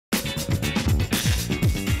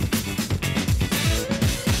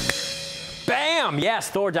Bam! Yes,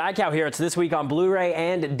 Thor Diecow here. It's this week on Blu-ray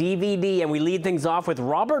and DVD, and we lead things off with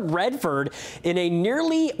Robert Redford in a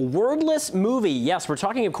nearly wordless movie. Yes, we're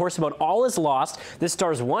talking, of course, about All Is Lost. This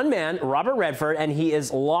stars one man, Robert Redford, and he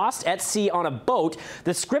is lost at sea on a boat.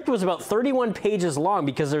 The script was about 31 pages long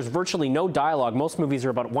because there's virtually no dialogue. Most movies are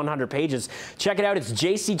about 100 pages. Check it out. It's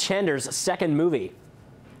J.C. Chender's second movie.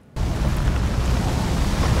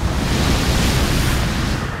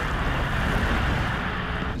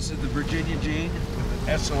 This is the Virginia Jean with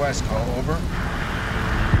an SOS call, over.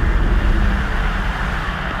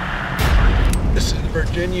 This is the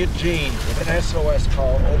Virginia Jean with an SOS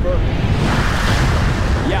call, over.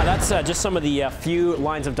 Yeah, that's just some of the few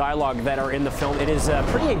lines of dialogue that are in the film. It is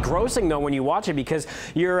pretty engrossing, though, when you watch it, because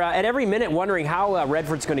you're at every minute wondering how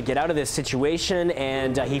Redford's going to get out of this situation,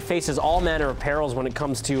 and he faces all manner of perils when it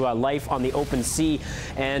comes to life on the open sea.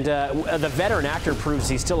 And the veteran actor proves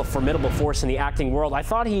he's still a formidable force in the acting world. I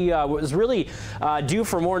thought he was really due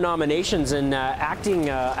for more nominations and acting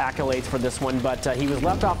accolades for this one, but he was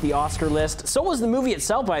left off the Oscar list. So was the movie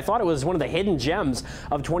itself, but I thought it was one of the hidden gems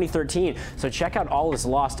of 2013. So check out All Is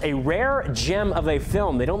Lost. A rare gem of a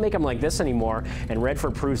film. They don't make them like this anymore, and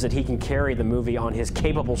Redford proves that he can carry the movie on his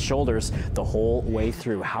capable shoulders the whole way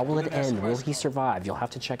through. How will it end? Will he survive? You'll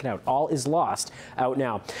have to check it out. All Is Lost, out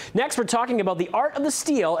now. Next, we're talking about The Art of the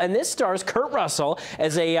Steal, and this stars Kurt Russell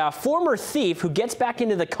as a former thief who gets back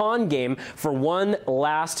into the con game for one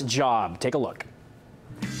last job. Take a look.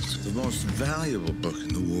 The most valuable book in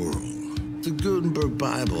the world. The Gutenberg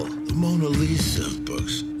Bible, the Mona Lisa of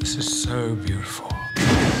books. This is so beautiful.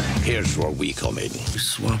 Here's where we come in. We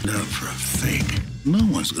swapped out for a fake. No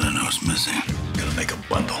one's gonna know it's missing. Gotta make a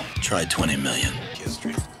bundle. Try 20 million.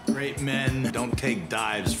 History. Great men don't take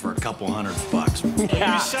dives for a couple $100.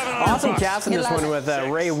 Yeah, awesome cast in this one with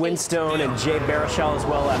Ray Winstone and Jay Baruchel as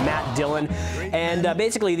well, Matt Dillon. And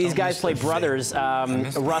basically these guys play brothers,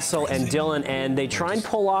 Russell and Dillon, and they try and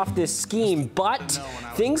pull off this scheme, but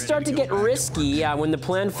things start to get risky when the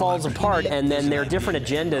plan falls apart, and then their different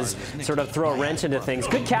agendas sort of throw a wrench into things.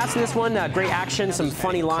 Good cast in this one, great action, some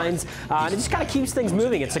funny lines, and it just kind of keeps things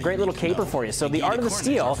moving. It's a great little caper for you. So The Art of the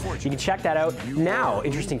Steal, you can check that out now.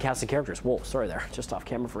 Interesting cast of characters. Whoa, sorry there, just off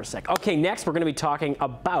camera for a sec. Okay, next we're going to be talking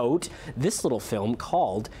about this little film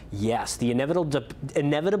called, yes, The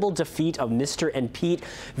Inevitable Defeat of Mr. and Pete.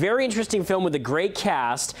 Very interesting film with a great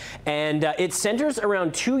cast, and it centers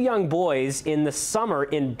around two young boys in the summer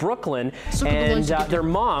in Brooklyn, and their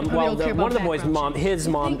mom, well, one of the boys' mom, his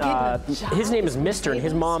name is Mr., and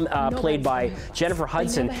his mom, played by Jennifer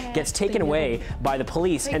Hudson, gets taken away by the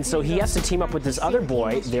police, and so he has to team up with this other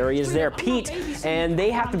boy, there he is there, Pete, and they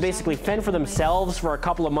have to basically fend for themselves for a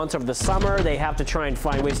couple of months over the summer. They have to try and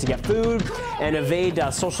find ways to get food and evade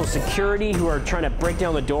Social Security, who are trying to break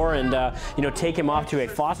down the door and you know, take him off to a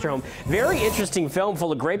foster home. Very interesting film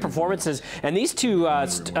full of great performances, and these two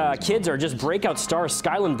kids are just breakout stars,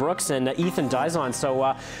 Skyland Brooks and Ethan Dizon.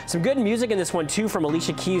 So some good music in this one too from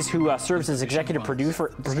Alicia Keys, who serves as executive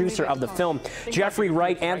producer of the film. Jeffrey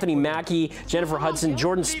Wright, Anthony Mackie, Jennifer Hudson,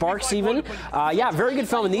 Jordan Sparks even. Yeah, very good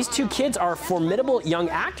film, and these two kids are formidable young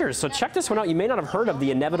actors. So check this one out. You may not have heard of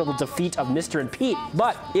The Inevitable Defeat of Mr. and Pete,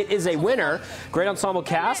 but it is a winner. Great ensemble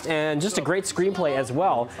cast and just a great screenplay as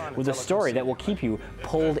well, with a story that will keep you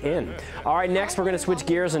pulled in. All right, next we're going to switch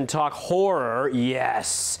gears and talk horror.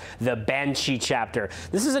 Yes, the Banshee chapter.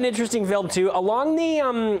 This is an interesting film too, along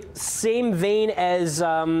the same vein as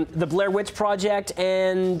the Blair Witch Project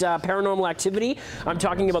and Paranormal Activity. I'm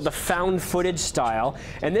talking about the found footage style,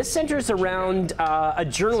 and this centers around a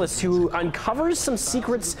journalist who uncovers some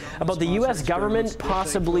secrets about the U.S. government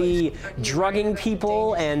possibly drugging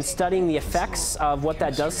people and studying the effects of what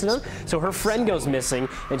that does to them. So her friend goes missing,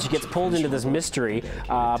 and she gets pulled into this mystery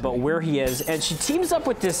about where he is, and she teams up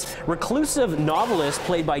with this reclusive novelist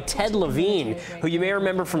played by Ted Levine, who you may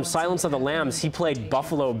remember from Silence of the Lambs. He played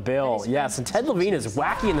Buffalo Bill. Yes, and Ted Levine is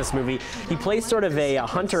wacky in this movie. He plays sort of a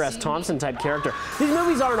Hunter S. Thompson type character. These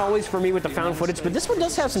movies aren't always for me with the found footage, but this one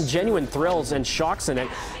does have some genuine thrills and shocks in it.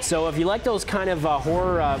 So if you like those kind of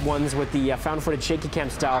horror ones with the found footage shaky cam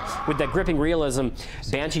style with that gripping realism,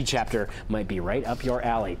 Banshee chapter might be right up your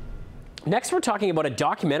alley. Next, we're talking about a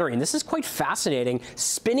documentary, and this is quite fascinating,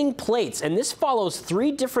 Spinning Plates, and this follows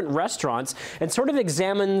 3 different restaurants and sort of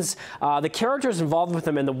examines the characters involved with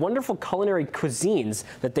them and the wonderful culinary cuisines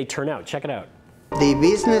that they turn out. Check it out. The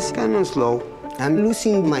business kind of slow. I'm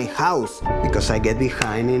losing my house because I get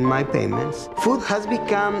behind in my payments. Food has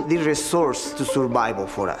become the resource to survival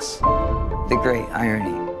for us. The great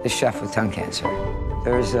irony, the chef with tongue cancer.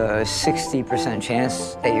 There's a 60%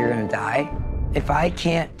 chance that you're gonna die. If I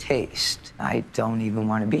can't taste, I don't even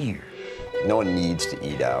want to be here. No one needs to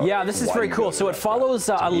eat out. Yeah, this is Why very do you cool. go So it to follows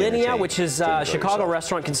to be Alinea, entertained? which is Enjoy a Chicago yourself.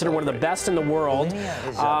 restaurant considered one of the best in the world.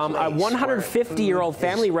 A 150-year-old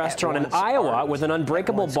family restaurant in Iowa with an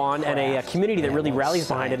unbreakable bond and a community that really rallies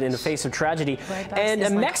behind it in the face of tragedy. And a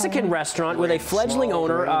Mexican restaurant with a fledgling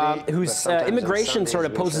owner whose immigration sort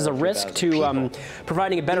of poses a risk to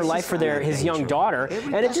providing a better life for his young daughter.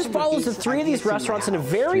 And it just follows the three of these restaurants in a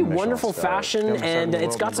very wonderful fashion, and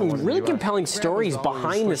it's got some really compelling stories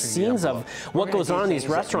behind the scenes of what goes on in these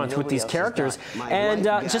restaurants with these characters, and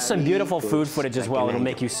just some beautiful food footage as well. It'll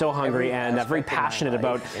make you so hungry, and very passionate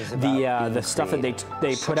about the stuff that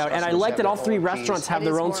they put out. And I like that all three restaurants have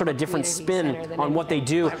their own sort of different spin on what they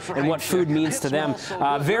do and what food means to them.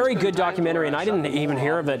 Very good documentary, and I didn't even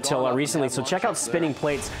hear of it till recently, so check out Spinning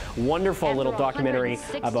Plates. Wonderful little documentary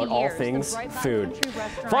about all things food.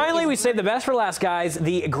 Finally, we saved the best for last, guys.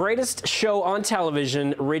 The greatest show on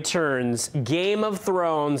television returns, Game of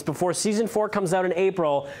Thrones. Before season 4 comes out in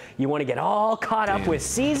April, you want to get all caught up with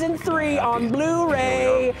season 3 on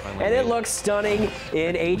Blu-ray, and it looks stunning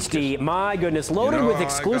in HD. My goodness, loaded with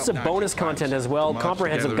exclusive bonus content as well,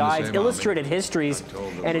 comprehensive guides, illustrated histories,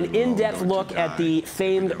 and an in-depth look at the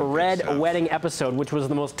famed Red Wedding episode, which was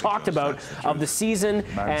the most talked about of the season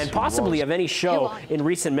and possibly of any show in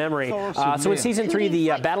recent memory. So in season 3, the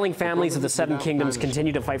battling families of the Seven Kingdoms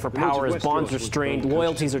continue to fight for power as bonds are strained,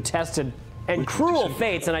 loyalties are tested, and cruel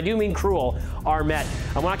fates, and I do mean cruel, are met.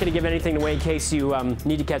 I'm not going to give anything away in case you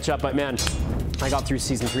need to catch up, but man, I got through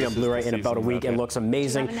season 3 on Blu-ray in about a week. It looks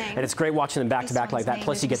amazing, and it's great watching them back to back like that.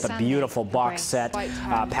 Plus, you get the beautiful box set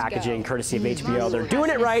packaging courtesy of HBO. They're doing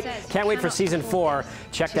it right. Can't wait for season 4.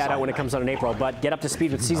 Check that out when it comes out in April. But get up to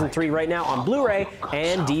speed with season 3 right now on Blu-ray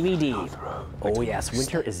and DVD. Oh yes,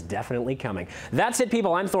 winter is definitely coming. That's it,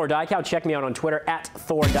 people. I'm Thor Dykow. Check me out on Twitter at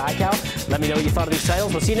Thor Dykow. Let me know what you thought of these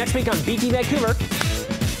titles. We'll see you next week on BT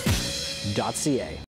Vancouver.ca.